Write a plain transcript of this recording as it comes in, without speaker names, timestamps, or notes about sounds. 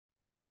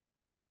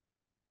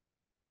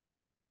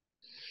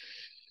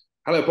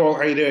Hello, Paul.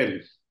 How you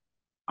doing?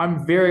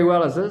 I'm very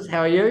well, Aziz.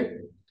 How are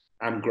you?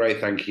 I'm great,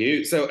 thank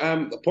you.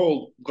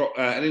 Paul, got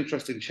an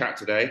interesting chat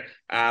today.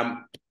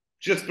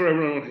 Just for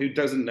everyone who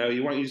doesn't know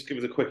you, why don't you just give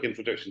us a quick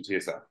introduction to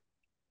yourself?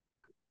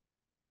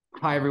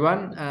 Hi,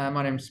 everyone.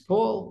 My name's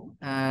Paul.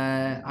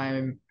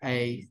 I'm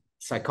a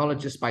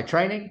psychologist by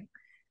training.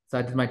 So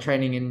I did my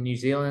training in New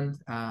Zealand.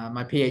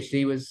 My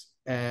PhD was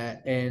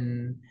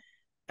in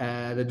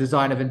the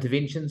design of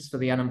interventions for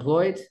the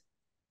unemployed.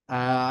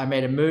 I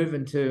made a move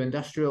into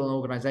industrial and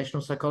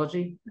organizational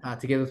psychology.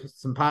 Together with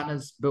some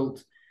partners,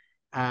 built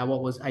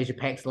what was Asia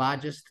Pac's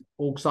largest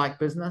org psych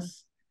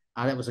business.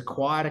 That was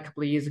acquired a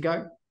couple of years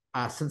ago.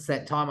 Since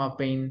that time, I've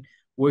been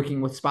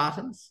working with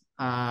Spartans.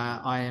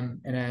 I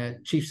am in a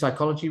chief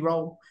psychology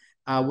role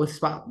with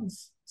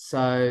Spartans.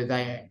 So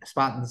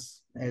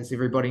Spartans, as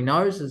everybody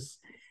knows, is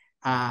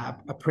a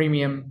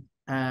premium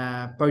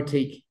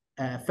boutique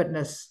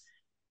fitness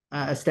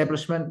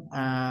establishment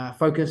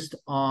focused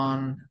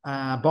on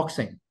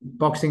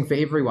boxing for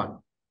everyone.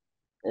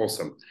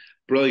 Awesome.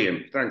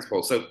 Brilliant. Thanks,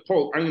 Paul. So,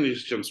 Paul, I'm going to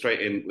just jump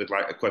straight in with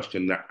like a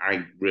question that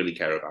I really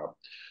care about.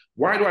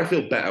 Why do I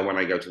feel better when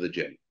I go to the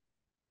gym?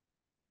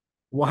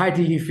 Why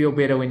do you feel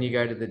better when you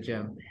go to the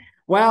gym?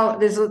 Well,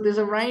 there's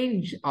a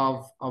range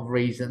of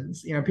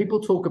reasons.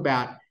 People talk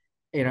about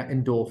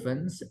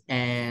endorphins,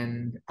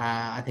 and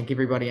I think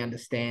everybody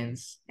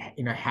understands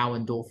how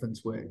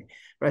endorphins work.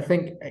 But I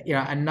think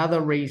another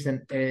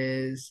reason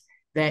is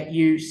that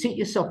you set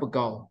yourself a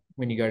goal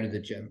when you go to the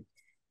gym,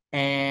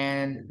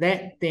 and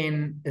that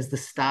then is the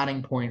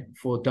starting point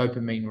for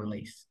dopamine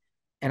release.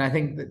 And I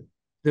think that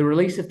the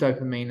release of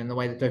dopamine and the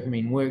way that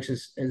dopamine works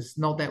is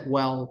not that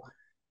well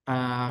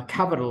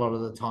covered a lot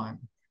of the time.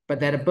 But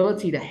that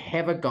ability to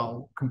have a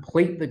goal,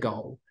 complete the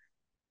goal,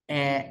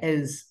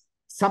 is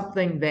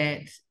something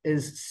that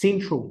is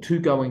central to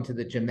going to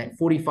the gym. That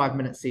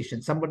 45-minute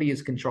session, somebody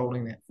is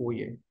controlling that for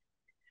you.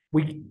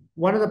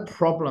 One of the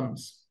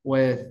problems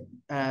with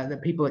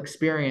that people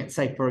experience,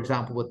 say for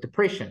example with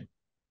depression,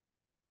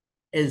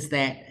 is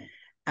that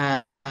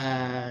uh,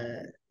 uh,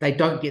 they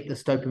don't get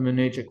this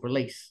dopaminergic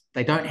release.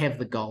 They don't have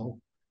the goal.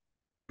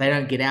 They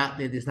don't get out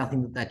there. There's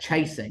nothing that they're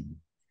chasing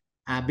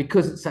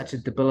because it's such a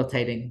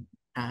debilitating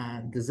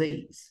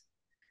disease.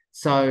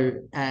 So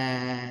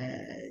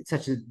it's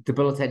such a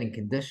debilitating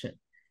condition,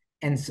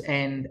 and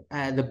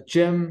the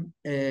gym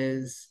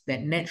is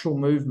that natural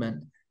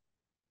movement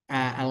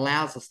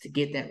allows us to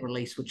get that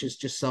release, which is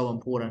just so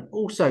important.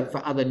 Also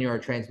for other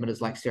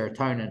neurotransmitters like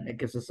serotonin, it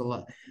gives us a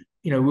lot.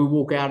 We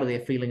walk out of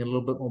there feeling a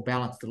little bit more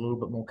balanced, a little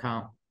bit more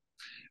calm.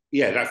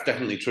 Yeah, that's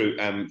definitely true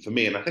for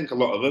me, and I think a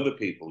lot of other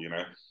people,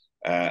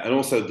 and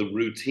also the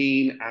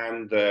routine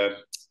and the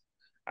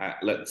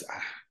let's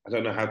I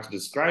don't know how to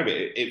describe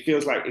it. It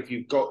feels like if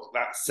you've got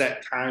that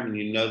set time and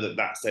you know that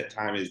that set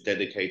time is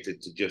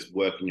dedicated to just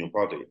working your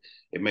body,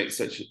 it makes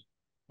such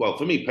well,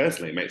 for me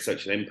personally, it makes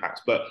such an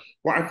impact. But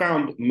what I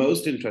found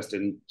most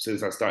interesting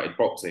since I started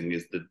boxing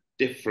is the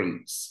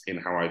difference in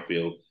how I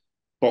feel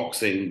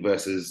boxing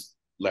versus,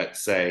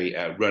 let's say,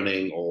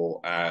 running or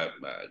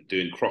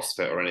doing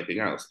CrossFit or anything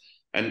else.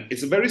 And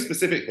it's a very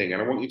specific thing,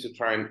 and I want you to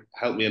try and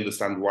help me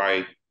understand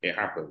why it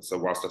happens. So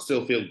whilst I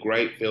still feel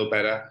great, feel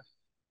better,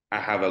 I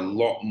have a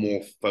lot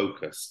more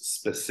focus,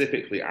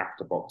 specifically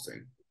after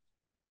boxing.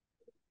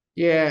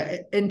 Yeah,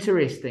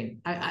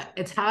 interesting.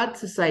 It's hard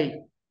to say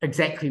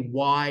exactly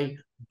why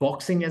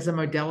boxing as a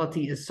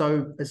modality is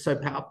so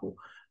powerful.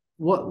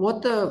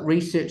 What the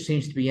research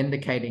seems to be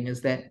indicating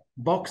is that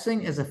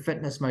boxing as a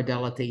fitness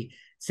modality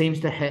seems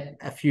to hit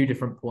a few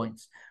different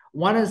points.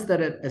 One is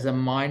that it is a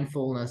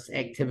mindfulness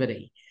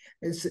activity.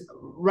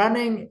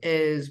 Running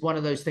is one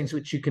of those things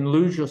which you can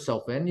lose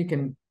yourself in. You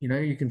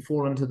can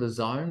fall into the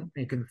zone.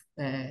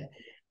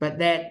 But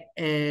that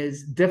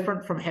is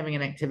different from having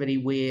an activity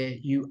where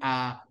you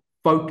are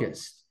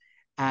focused,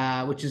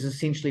 which is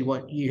essentially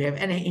what you have.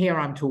 And here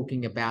I'm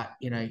talking about,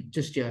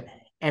 just your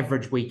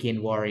average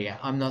weekend warrior.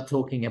 I'm not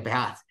talking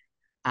about,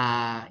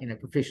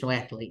 professional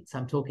athletes.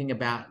 I'm talking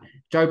about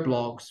Joe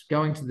Blogs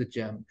going to the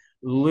gym,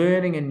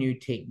 learning a new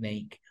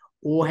technique,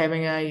 or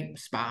having a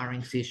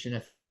sparring session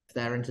if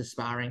they're into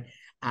sparring.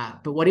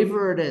 But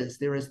whatever it is,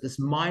 there is this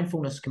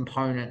mindfulness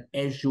component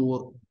as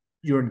you're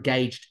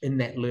engaged in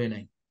that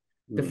learning.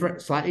 Mm.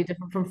 Different, slightly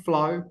different from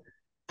flow,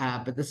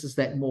 but this is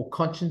that more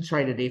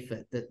concentrated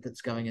effort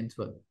that's going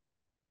into it.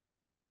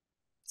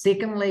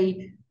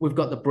 Secondly, we've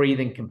got the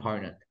breathing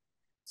component.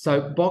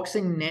 So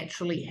boxing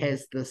naturally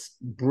has this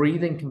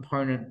breathing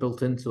component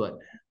built into it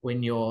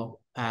when you're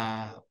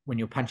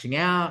punching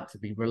out to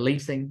be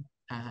releasing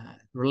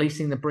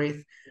the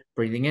breath,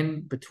 breathing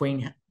in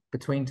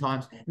between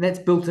times, and that's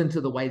built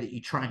into the way that you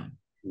train.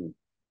 Mm.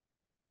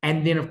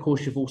 And then, of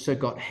course, you've also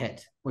got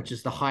HIIT, which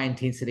is the high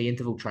intensity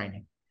interval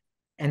training.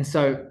 And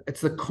so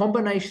it's the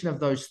combination of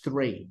those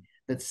three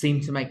that seem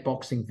to make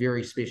boxing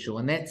very special.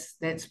 And that's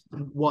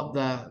what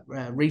the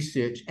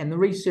research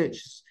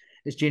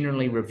is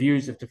generally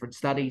reviews of different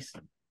studies.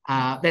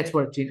 That's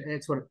what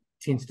it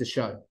tends to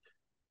show.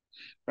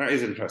 That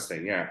is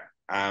interesting, yeah.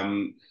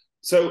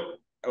 So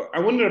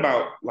I wonder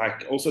about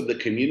like also the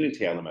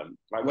community element.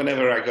 Like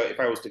whenever I go, if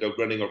I was to go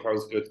running or if I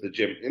was to go to the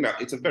gym, you know,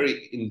 it's a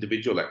very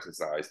individual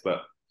exercise,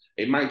 but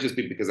it might just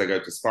be because I go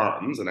to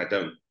Spartans and I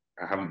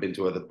haven't been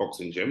to other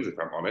boxing gyms, if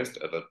I'm honest.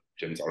 Other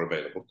gyms are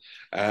available.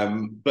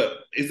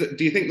 But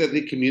do you think that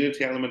the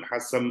community element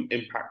has some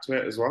impact to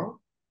it as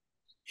well?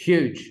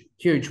 Huge,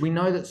 huge. We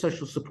know that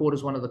social support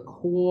is one of the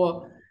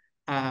core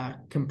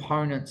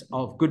components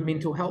of good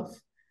mental health.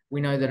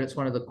 We know that it's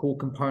one of the core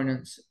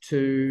components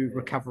to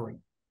recovery.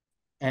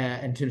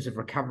 In terms of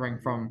recovering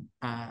from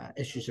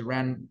issues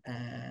around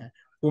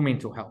poor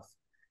mental health.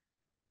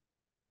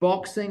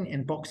 Boxing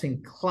and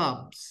boxing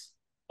clubs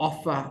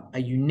offer a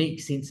unique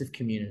sense of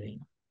community,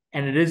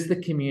 and it is the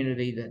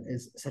community that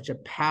is such a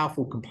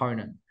powerful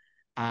component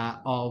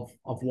of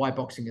why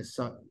boxing is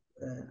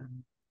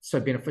so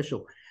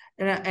beneficial.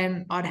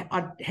 And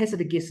I'd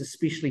hazard a guess,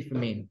 especially for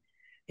men.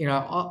 You know,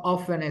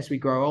 often as we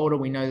grow older,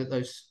 we know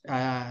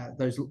that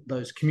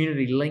those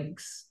community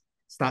links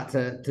start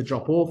to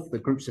drop off. The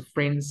groups of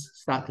friends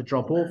start to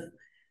drop off.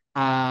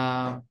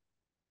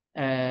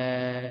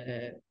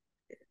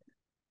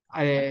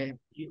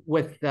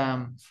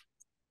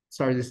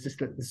 Sorry,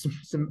 there's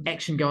some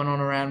action going on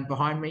around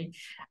behind me.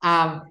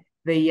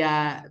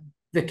 The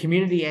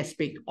community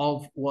aspect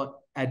of what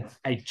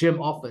a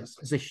gym offers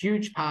is a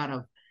huge part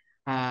of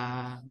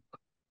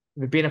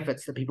the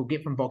benefits that people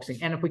get from boxing.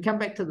 And if we come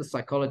back to the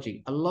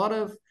psychology, a lot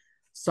of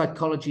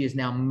psychology is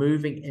now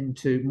moving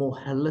into more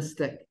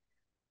holistic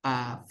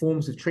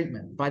forms of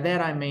treatment. By that,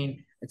 I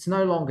mean, it's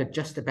no longer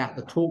just about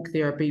the talk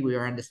therapy. We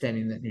are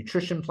understanding that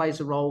nutrition plays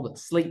a role, that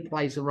sleep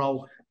plays a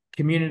role,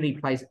 community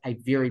plays a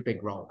very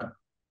big role.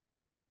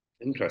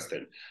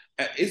 Interesting.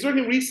 Is there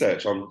any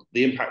research on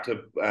the impact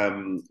of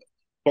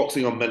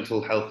boxing on mental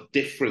health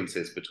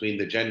differences between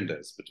the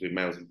genders, between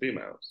males and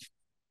females?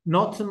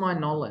 Not to my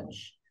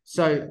knowledge.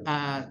 So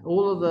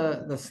all of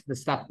the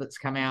stuff that's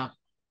come out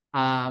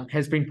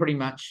has been pretty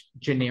much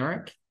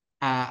generic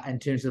in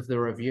terms of the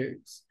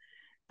reviews.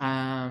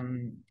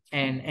 And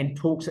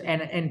talks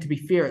and to be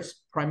fair,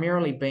 it's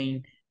primarily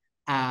been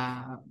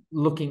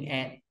looking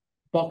at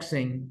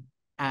boxing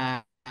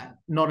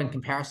not in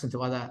comparison to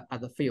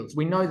other fields.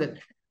 We know that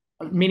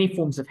many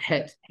forms of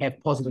hit have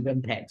positive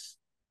impacts,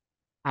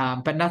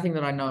 but nothing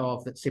that I know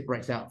of that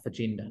separates out for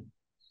gender.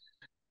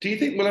 Do you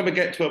think we'll ever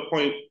get to a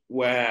point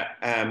where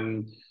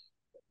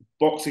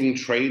boxing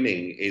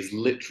training is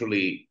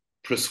literally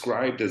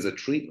prescribed as a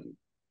treatment?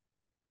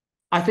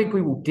 I think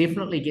we will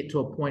definitely get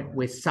to a point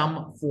where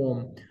some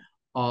form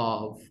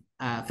of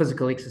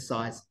physical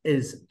exercise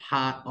is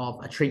part of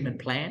a treatment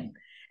plan.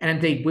 And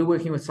indeed, we're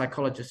working with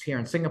psychologists here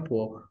in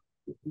Singapore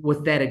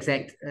with that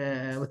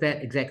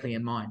exactly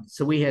in mind.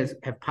 So we have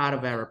part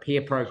of our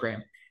repair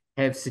program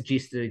have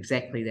suggested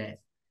exactly that.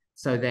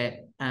 So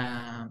that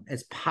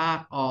as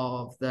part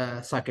of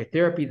the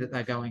psychotherapy that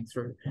they're going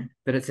through,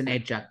 that it's an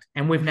adjunct.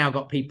 And we've now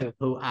got people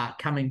who are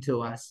coming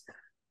to us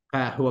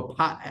who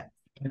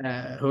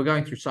are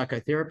going through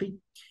psychotherapy,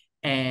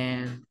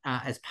 and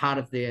as part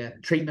of their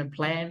treatment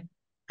plan,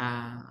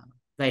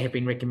 they have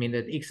been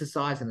recommended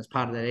exercise, and as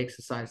part of that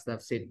exercise,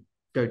 they've said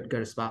go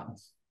to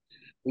Spartans.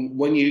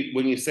 When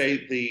you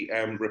say the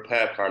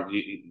repair plan,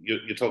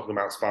 you're talking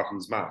about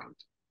Spartans Mind.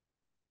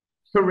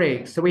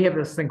 Correct. So we have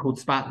this thing called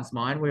Spartans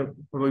Mind. We're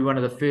probably one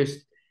of the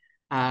first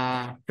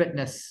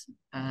fitness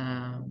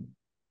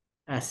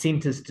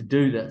centers to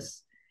do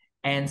this.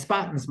 And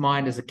Spartans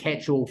Mind is a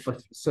catch-all for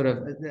sort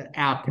of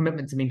our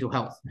commitment to mental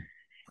health.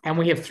 And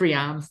we have 3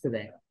 arms to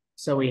that.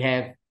 So we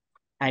have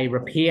a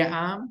repair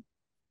arm,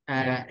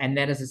 and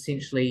that is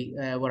essentially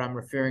what I'm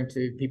referring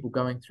to, people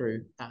going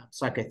through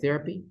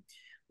psychotherapy.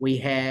 We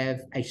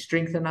have a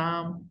strengthen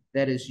arm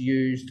that is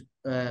used,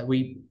 that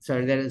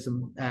is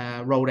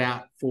rolled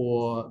out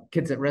for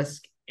kids at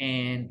risk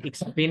and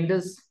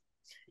ex-offenders.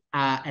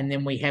 And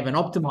then we have an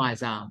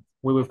optimize arm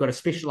where we've got a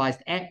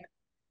specialized app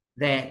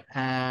that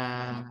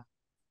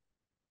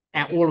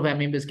all of our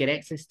members get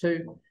access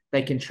to.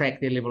 They can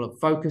track their level of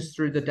focus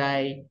through the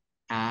day,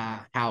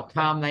 how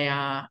calm they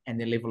are, and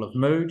their level of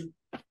mood.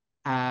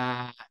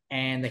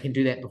 And they can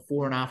do that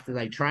before and after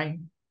they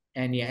train.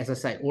 And yeah, as I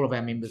say, all of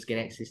our members get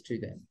access to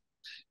that.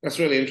 That's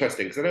really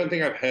interesting, because I don't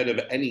think I've heard of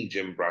any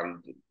gym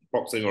brand,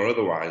 boxing or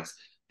otherwise,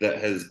 that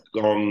has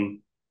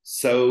gone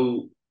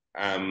so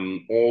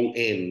all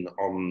in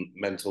on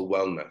mental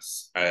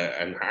wellness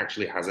and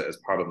actually has it as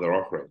part of their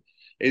offering.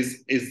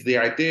 Is the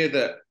idea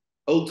that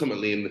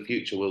ultimately in the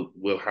future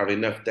we'll have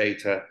enough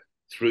data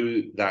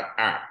through that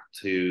app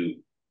to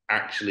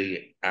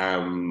actually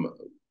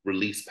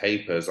release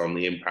papers on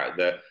the impact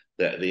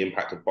the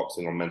impact of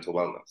boxing on mental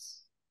wellness?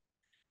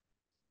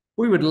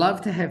 We would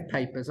love to have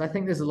papers. I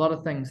think there's a lot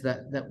of things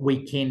that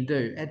we can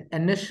do.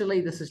 Initially,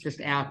 this is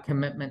just our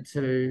commitment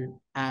to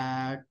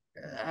a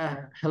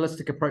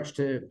holistic approach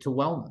to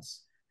wellness.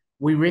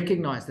 We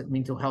recognize that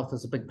mental health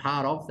is a big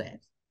part of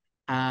that.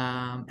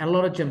 And a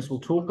lot of gyms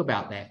will talk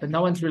about that, but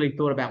no one's really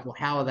thought about, well,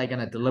 how are they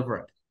going to deliver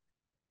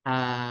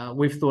it?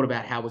 We've thought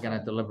about how we're going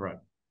to deliver it.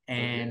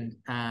 And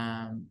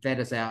that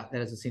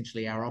is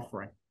essentially our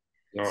offering.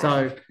 All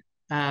so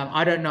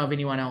I don't know of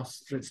anyone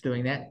else that's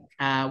doing that.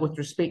 With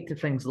respect to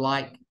things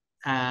like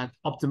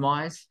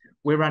Optimize,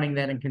 we're running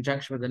that in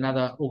conjunction with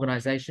another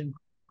organization,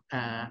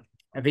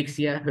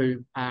 Avexia,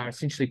 who are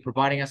essentially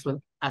providing us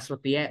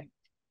with the app.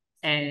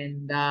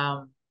 And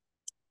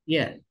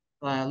yeah,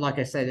 like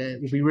I said,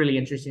 it will be really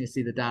interesting to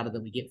see the data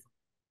that we get.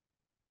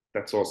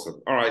 That's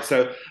awesome. All right,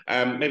 so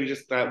maybe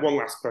just one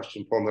last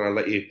question, Paul, and then I'll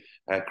let you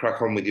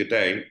crack on with your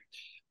day.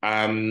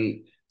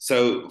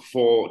 So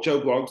for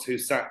Joe Bloggs,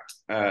 who's sat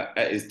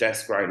at his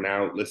desk right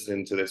now,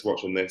 listening to this,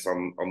 watching this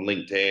on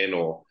LinkedIn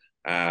or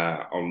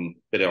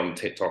on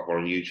TikTok or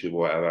on YouTube or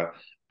whatever,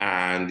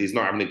 and he's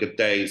not having a good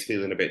day, he's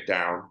feeling a bit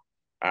down.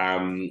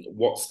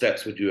 What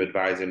steps would you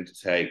advise him to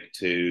take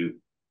to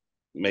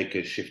make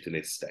a shift in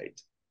his state?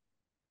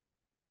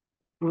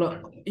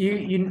 Look,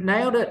 you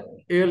nailed it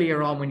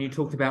earlier on when you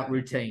talked about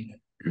routine.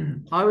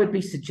 I would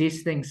be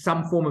suggesting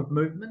some form of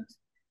movement.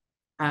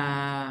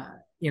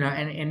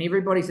 And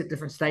everybody's at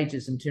different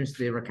stages in terms of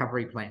their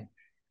recovery plan.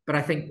 But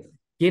I think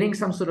getting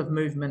some sort of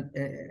movement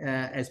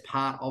as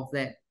part of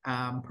that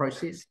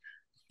process,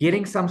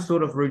 getting some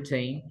sort of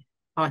routine.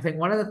 I think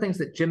one of the things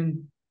that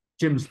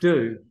gyms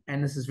do,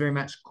 and this is very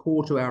much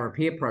core to our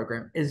repair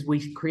program, is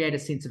we create a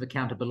sense of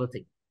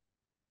accountability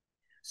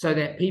so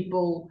that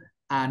people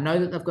know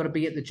that they've got to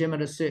be at the gym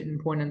at a certain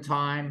point in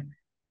time.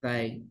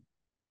 They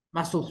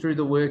muscle through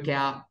the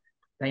workout.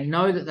 They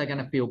know that they're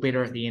going to feel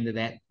better at the end of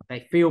that.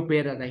 They feel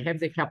better. They have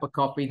their cup of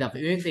coffee. They've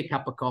earned their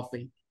cup of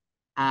coffee,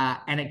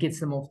 and it gets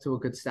them off to a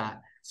good start.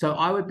 So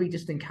I would be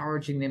just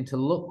encouraging them to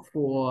look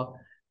for,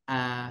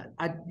 to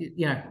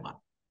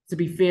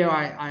be fair,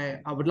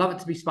 I would love it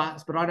to be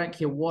Spartans, but I don't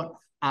care what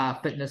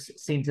fitness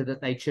center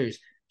that they choose,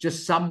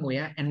 just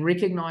somewhere, and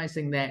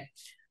recognizing that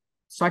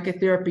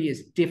psychotherapy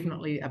is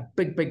definitely a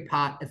big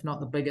part, if not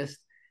the biggest,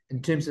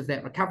 in terms of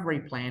that recovery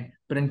plan,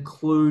 but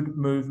include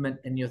movement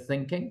in your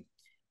thinking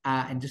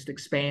and just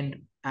expand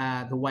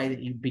the way that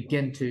you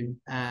begin to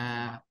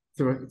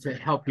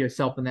help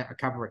yourself in that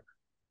recovery.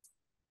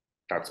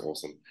 That's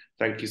awesome.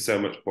 Thank you so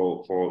much,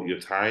 Paul, for your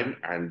time,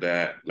 and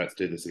let's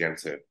do this again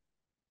soon.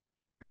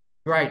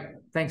 Great.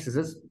 Thanks,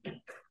 Aziz.